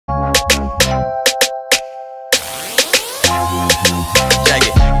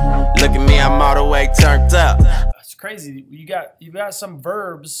I'm all the way turned up. It's crazy. You got some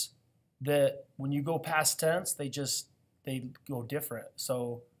verbs that when you go past tense, they go different.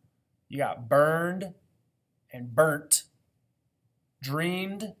 So you got burned and burnt,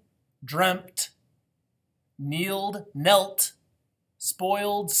 dreamed, dreamt, kneeled, knelt,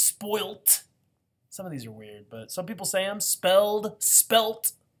 spoiled, spoilt. Some of these are weird, but some people say them. Spelled,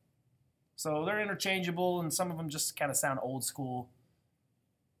 spelt. So they're interchangeable, and some of them just kind of sound old school.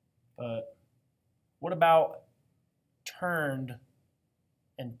 But what about turned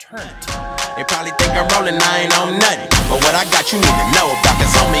and turnt? They probably think I'm rolling, I ain't on nothing. But what I got you need to know about,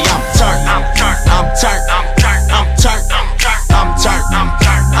 'cause on me